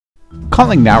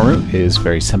Calling Nauru is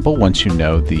very simple once you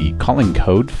know the calling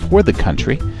code for the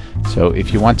country. So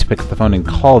if you want to pick up the phone and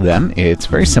call them, it's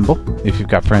very simple. If you've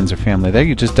got friends or family there,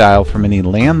 you just dial from any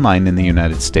landline in the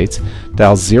United States,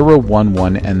 dial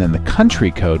 011 and then the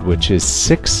country code, which is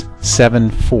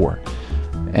 674.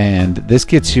 And this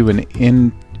gets you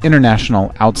an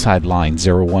international outside line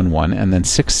 011, and then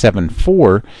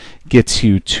 674 gets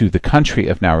you to the country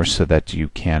of Nauru so that you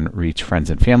can reach friends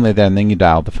and family there, and then you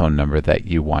dial the phone number that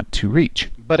you want to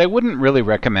reach. But I wouldn't really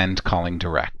recommend calling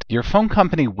direct. Your phone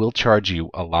company will charge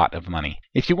you a lot of money.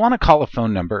 If you want to call a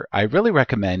phone number, I really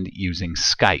recommend using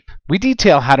Skype. We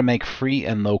detail how to make free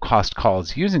and low-cost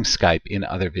calls using Skype in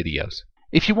other videos.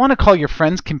 If you want to call your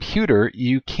friend's computer,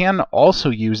 you can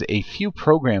also use a few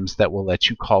programs that will let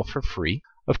you call for free.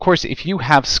 Of course, if you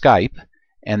have Skype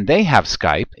and they have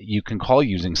Skype, you can call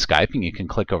using Skype, and you can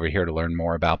click over here to learn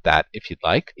more about that if you'd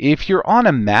like. If you're on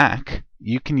a Mac,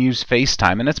 you can use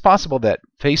FaceTime, and it's possible that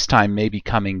FaceTime may be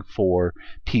coming for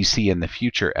PC in the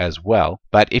future as well.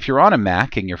 But if you're on a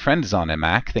Mac and your friend is on a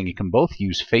Mac, then you can both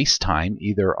use FaceTime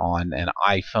either on an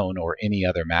iPhone or any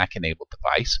other Mac-enabled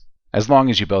device, as long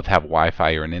as you both have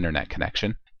Wi-Fi or an internet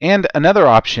connection. And another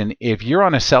option, if you're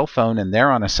on a cell phone and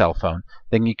they're on a cell phone,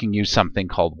 then you can use something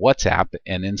called WhatsApp,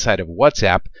 and inside of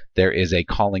WhatsApp there is a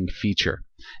calling feature.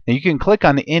 Now you can click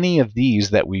on any of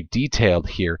these that we've detailed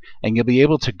here, and you'll be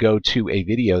able to go to a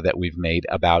video that we've made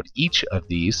about each of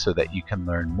these so that you can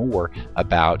learn more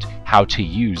about how to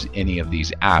use any of these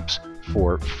apps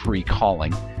for free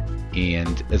calling.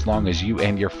 And as long as you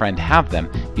and your friend have them,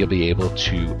 you'll be able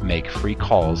to make free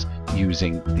calls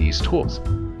using these tools.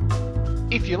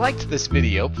 If you liked this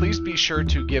video, please be sure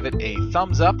to give it a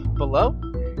thumbs up below.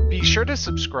 Be sure to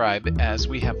subscribe, as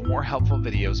we have more helpful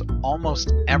videos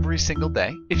almost every single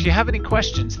day. If you have any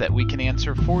questions that we can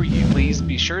answer for you, please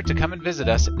be sure to come and visit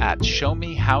us at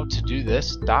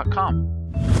showmehowtodothis.com.